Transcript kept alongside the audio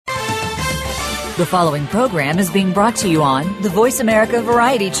The following program is being brought to you on the Voice America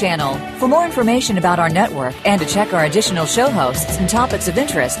Variety Channel. For more information about our network and to check our additional show hosts and topics of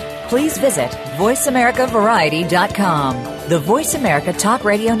interest, please visit voiceamericavariety.com. The Voice America Talk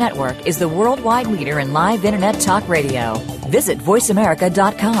Radio Network is the worldwide leader in live Internet talk radio. Visit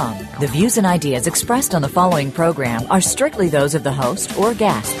voiceamerica.com. The views and ideas expressed on the following program are strictly those of the host or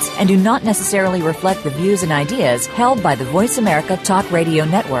guests and do not necessarily reflect the views and ideas held by the Voice America Talk Radio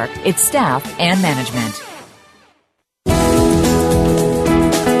Network, its staff, and management.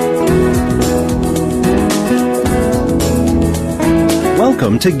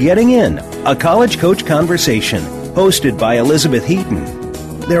 Welcome to Getting In, a college coach conversation, hosted by Elizabeth Heaton.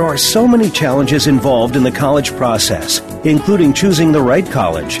 There are so many challenges involved in the college process, including choosing the right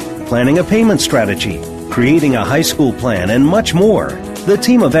college, planning a payment strategy, creating a high school plan, and much more. The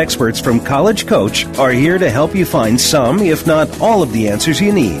team of experts from College Coach are here to help you find some, if not all, of the answers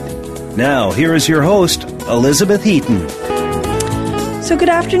you need. Now, here is your host, Elizabeth Heaton. So good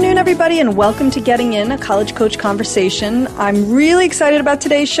afternoon, everybody, and welcome to Getting In, a college coach conversation. I'm really excited about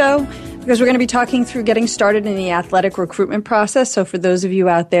today's show because we're going to be talking through getting started in the athletic recruitment process. So for those of you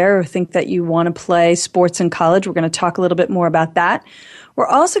out there who think that you want to play sports in college, we're going to talk a little bit more about that. We're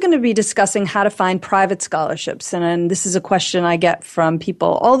also going to be discussing how to find private scholarships. And this is a question I get from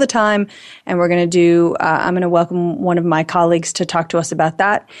people all the time. And we're going to I'm going to welcome one of my colleagues to talk to us about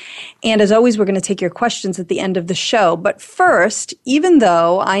that. And as always, we're going to take your questions at the end of the show. But first, even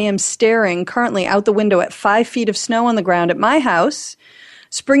though I am staring currently out the window at 5 feet of snow on the ground at my house,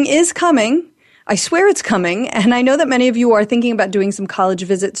 spring is coming. I swear it's coming, and I know that many of you are thinking about doing some college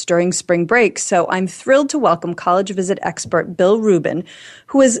visits during spring break, so I'm thrilled to welcome college visit expert Bill Ruben,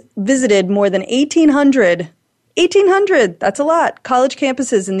 who has visited more than 1,800, that's a lot, college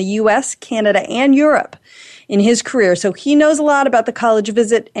campuses in the U.S., Canada, and Europe in his career. So he knows a lot about the college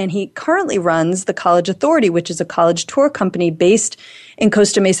visit, and he currently runs the College Authority, which is a college tour company based in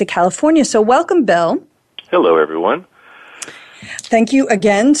Costa Mesa, California. So welcome, Bill. Hello, everyone. Thank you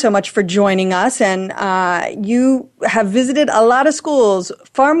again so much for joining us. And you have visited a lot of schools,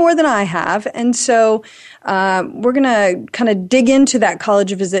 far more than I have. And so we're going to kind of dig into that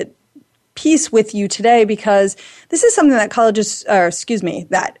college visit piece with you today, because this is something that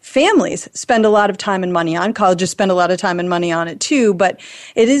that families spend a lot of time and money on. Colleges spend a lot of time and money on it too, but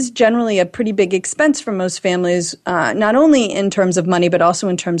it is generally a pretty big expense for most families, not only in terms of money, but also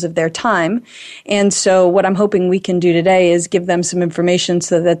in terms of their time. And so what I'm hoping we can do today is give them some information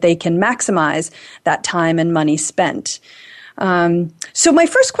so that they can maximize that time and money spent. So my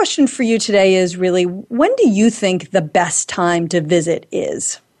first question for you today is really, when do you think the best time to visit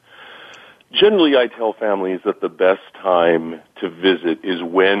is? Generally, I tell families that the best time to visit is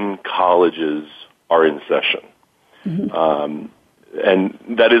when colleges are in session. Mm-hmm.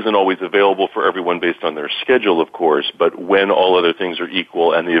 And that isn't always available for everyone based on their schedule, of course, but when all other things are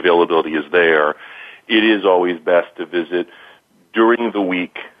equal and the availability is there, it is always best to visit during the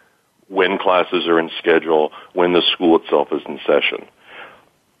week when classes are in schedule, when the school itself is in session.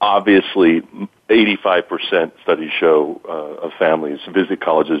 Obviously, 85% studies show of families visit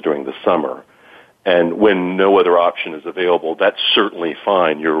colleges during the summer. And when no other option is available, that's certainly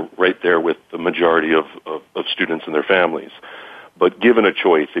fine. You're right there with the majority of students and their families. But given a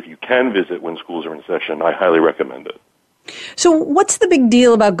choice, if you can visit when schools are in session, I highly recommend it. So what's the big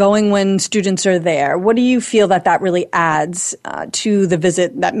deal about going when students are there? What do you feel that really adds to the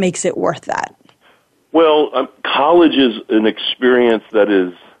visit that makes it worth that? Well, college is an experience that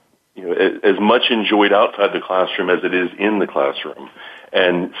is as much enjoyed outside the classroom as it is in the classroom.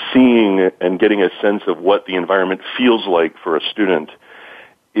 And seeing and getting a sense of what the environment feels like for a student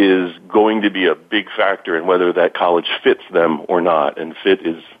is going to be a big factor in whether that college fits them or not. And fit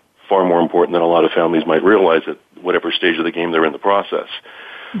is far more important than a lot of families might realize at whatever stage of the game they're in the process.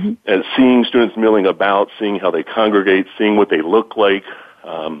 Mm-hmm. And seeing students milling about, seeing how they congregate, seeing what they look like,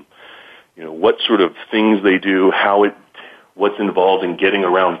 what sort of things they do, what's involved in getting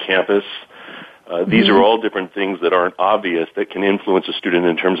around campus. These are all different things that aren't obvious that can influence a student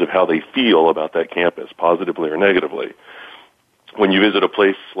in terms of how they feel about that campus, positively or negatively. When you visit a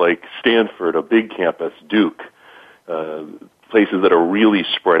place like Stanford, a big campus, Duke, places that are really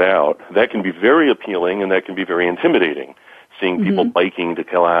spread out, that can be very appealing and that can be very intimidating. Seeing people biking to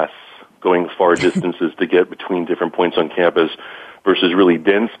class, going far distances to get between different points on campus versus really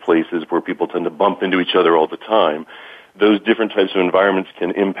dense places where people tend to bump into each other all the time. Those different types of environments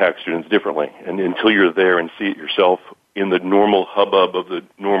can impact students differently. And until you're there and see it yourself in the normal hubbub of the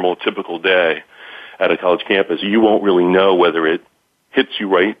normal typical day at a college campus, you won't really know whether it hits you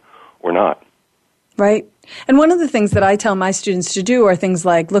right or not. Right. And one of the things that I tell my students to do are things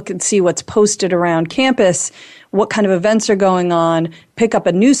like look and see what's posted around campus, what kind of events are going on, pick up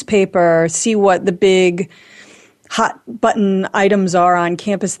a newspaper, see what the big hot button items are on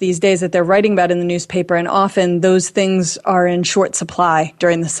campus these days that they're writing about in the newspaper. And often those things are in short supply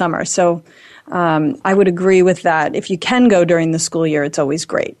during the summer. So I would agree with that. If you can go during the school year, it's always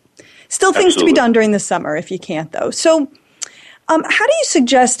great. Still things to be done during the summer if you can't, though. So how do you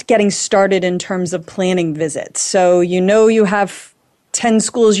suggest getting started in terms of planning visits? So you have 10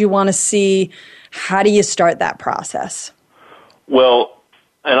 schools you want to see. How do you start that process? Well,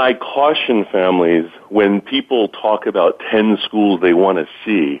 and I caution families when people talk about 10 schools they want to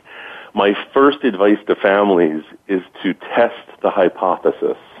see, my first advice to families is to test the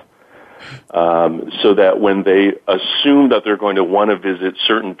hypothesis. So that when they assume that they're going to want to visit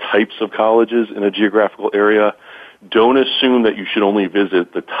certain types of colleges in a geographical area, don't assume that you should only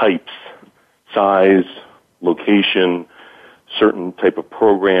visit the types, size, location, certain type of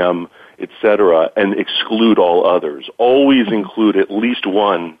program, etc., and exclude all others. Always include at least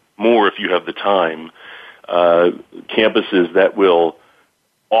one, more if you have the time, campuses that will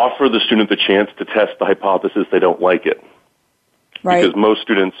offer the student the chance to test the hypothesis they don't like it. Right. Because most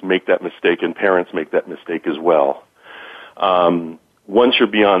students make that mistake and parents make that mistake as well. Once you're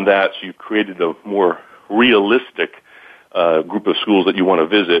beyond that, so you've created a more realistic group of schools that you want to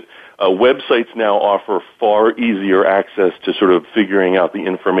visit, websites now offer far easier access to sort of figuring out the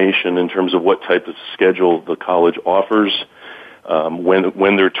information in terms of what type of schedule the college offers,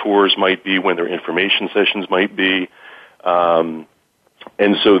 when their tours might be, when their information sessions might be.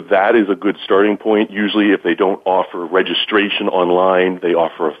 And so that is a good starting point. Usually if they don't offer registration online, they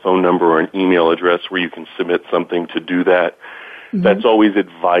offer a phone number or an email address where you can submit something to do that. Mm-hmm. That's always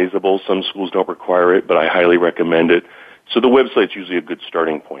advisable. Some schools don't require it, but I highly recommend it. So the website's usually a good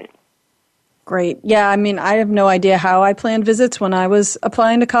starting point. Great. Yeah, I mean, I have no idea how I planned visits when I was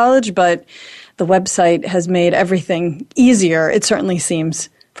applying to college, but the website has made everything easier, it certainly seems,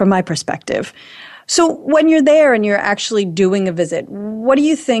 from my perspective. So when you're there and you're actually doing a visit, what do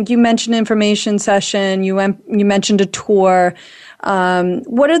you think? You mentioned information session, you mentioned a tour.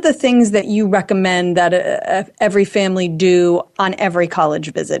 What are the things that you recommend that every family do on every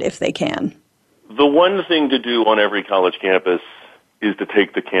college visit if they can? The one thing to do on every college campus is to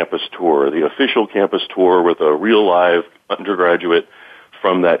take the campus tour, the official campus tour with a real live undergraduate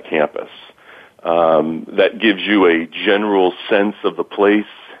from that campus. That gives you a general sense of the place.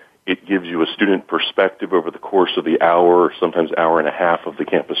 It gives you a student perspective over the course of the hour, or sometimes hour and a half of the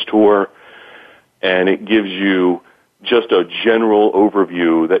campus tour. And it gives you just a general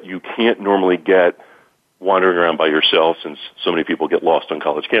overview that you can't normally get wandering around by yourself, since so many people get lost on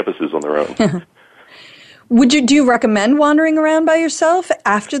college campuses on their own. Do you recommend wandering around by yourself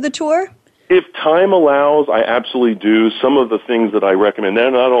after the tour? If time allows, I absolutely do. Some of the things that I recommend,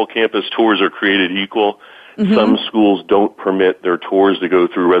 not all campus tours are created equal. Mm-hmm. Some schools don't permit their tours to go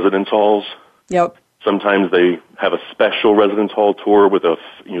through residence halls. Yep. Sometimes they have a special residence hall tour with a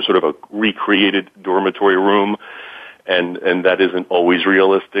sort of a recreated dormitory room, and that isn't always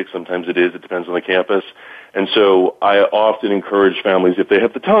realistic. Sometimes it is. It depends on the campus. And so I often encourage families, if they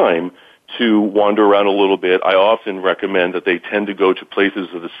have the time, to wander around a little bit. I often recommend that they tend to go to places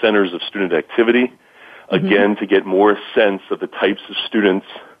of the centers of student activity, again, to get more sense of the types of students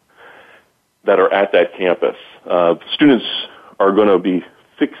that are at that campus. Students are going to be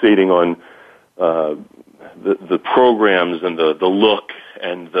fixating on the programs and the look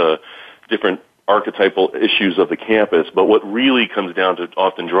and the different archetypal issues of the campus, but what really comes down to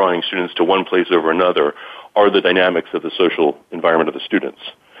often drawing students to one place over another are the dynamics of the social environment of the students.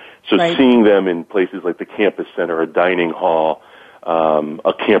 So right. Seeing them in places like the campus center, a dining hall,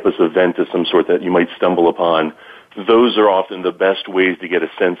 a campus event of some sort that you might stumble upon, those are often the best ways to get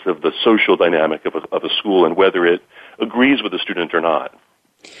a sense of the social dynamic of a school and whether it agrees with the student or not.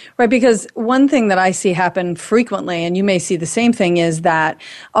 Right, because one thing that I see happen frequently, and you may see the same thing, is that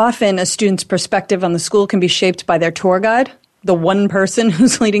often a student's perspective on the school can be shaped by their tour guide, the one person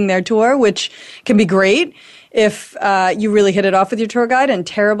who's leading their tour, which can be great if you really hit it off with your tour guide, and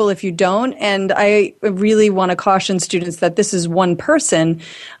terrible if you don't. And I really want to caution students that this is one person.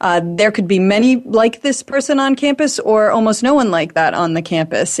 There could be many like this person on campus or almost no one like that on the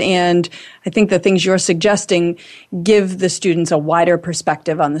campus. And I think the things you're suggesting give the students a wider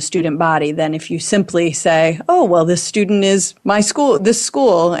perspective on the student body than if you simply say, oh, well, this student is my school, this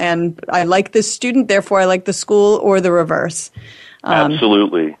school, and I like this student, therefore I like the school, or the reverse.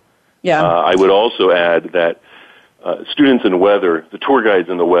 Absolutely. Yeah. I would also add that students and weather, the tour guides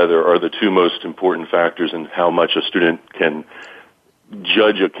and the weather, are the two most important factors in how much a student can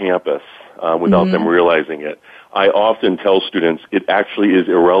judge a campus. without them realizing it. I often tell students it actually is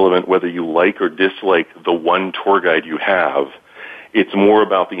irrelevant whether you like or dislike the one tour guide you have. It's more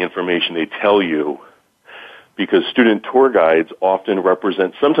about the information they tell you, because student tour guides often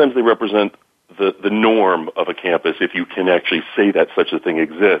sometimes they represent the norm of a campus, if you can actually say that such a thing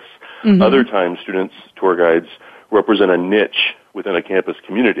exists. Other times, students' tour guides represent a niche within a campus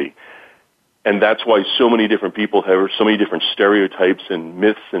community. And that's why so many different people have so many different stereotypes and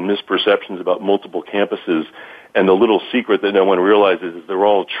myths and misperceptions about multiple campuses. And the little secret that no one realizes is they're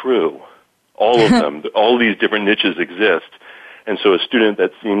all true. All of them. All these different niches exist. And so a student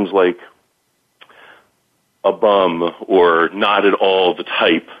that seems like a bum or not at all the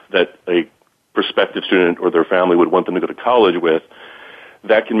type that a prospective student or their family would want them to go to college with,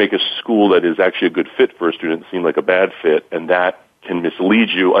 that can make a school that is actually a good fit for a student seem like a bad fit, and that can mislead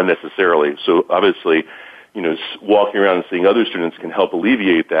you unnecessarily. So obviously, walking around and seeing other students can help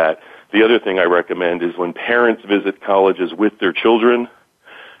alleviate that. The other thing I recommend is when parents visit colleges with their children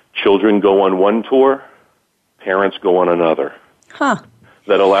go on one tour, parents go on another.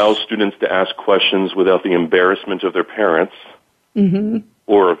 That allows students to ask questions without the embarrassment of their parents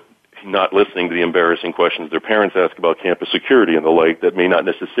or not listening to the embarrassing questions their parents ask about campus security and the like that may not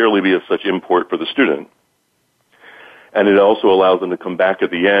necessarily be of such import for the student. And it also allows them to come back at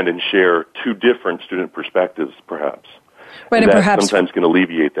the end and share two different student perspectives, perhaps. Right, and perhaps sometimes can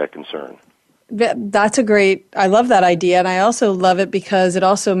alleviate that concern. That's I love that idea, and I also love it because it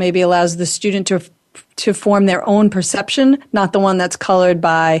also maybe allows the student to form their own perception, not the one that's colored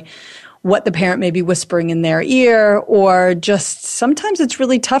by what the parent may be whispering in their ear, or just sometimes it's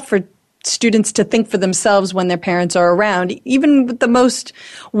really tough for students to think for themselves when their parents are around, even with the most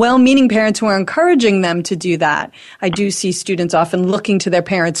well-meaning parents who are encouraging them to do that. I do see students often looking to their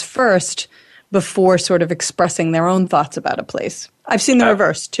parents first before sort of expressing their own thoughts about a place. I've seen the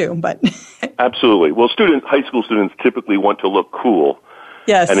reverse too, but Absolutely. Well, high school students typically want to look cool.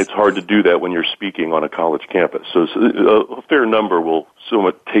 Yes. And it's hard to do that when you're speaking on a college campus. So a fair number will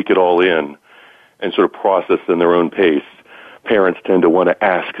somewhat take it all in and sort of process in their own pace. Parents tend to want to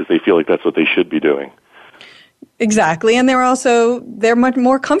ask because they feel like that's what they should be doing. Exactly. And they're much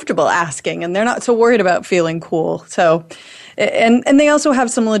more comfortable asking, and they're not so worried about feeling cool. So, and they also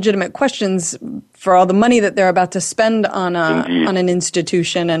have some legitimate questions for all the money that they're about to spend on an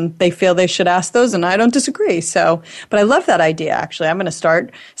institution, and they feel they should ask those, and I don't disagree. So, but I love that idea, actually. I'm going to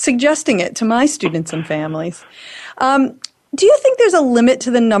start suggesting it to my students and families. Do you think there's a limit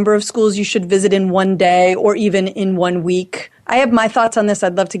to the number of schools you should visit in one day or even in 1 week? I have my thoughts on this.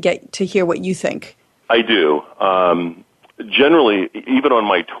 I'd love to get to hear what you think. I do. Generally, even on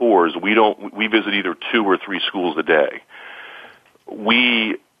my tours, we visit either 2 or 3 schools a day.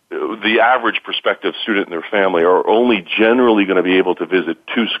 The average prospective student and their family are only generally going to be able to visit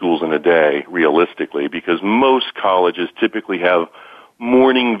 2 schools in a day, realistically, because most colleges typically have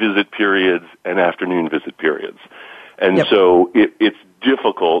morning visit periods and afternoon visit periods. And so it's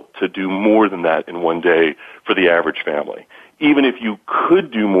difficult to do more than that in one day for the average family. Even if you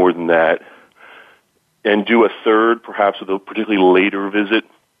could do more than that and do a third, perhaps with a particularly later visit,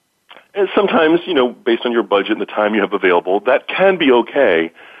 and sometimes, based on your budget and the time you have available, that can be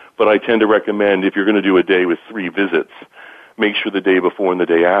okay, but I tend to recommend if you're going to do a day with 3 visits, make sure the day before and the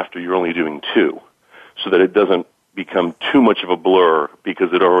day after you're only doing 2, so that it doesn't become too much of a blur,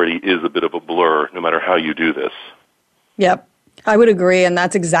 because it already is a bit of a blur no matter how you do this. Yep, I would agree, and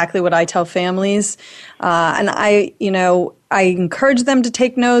that's exactly what I tell families. And I encourage them to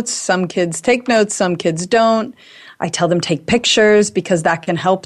take notes. Some kids take notes, some kids don't. I tell them take pictures because that can help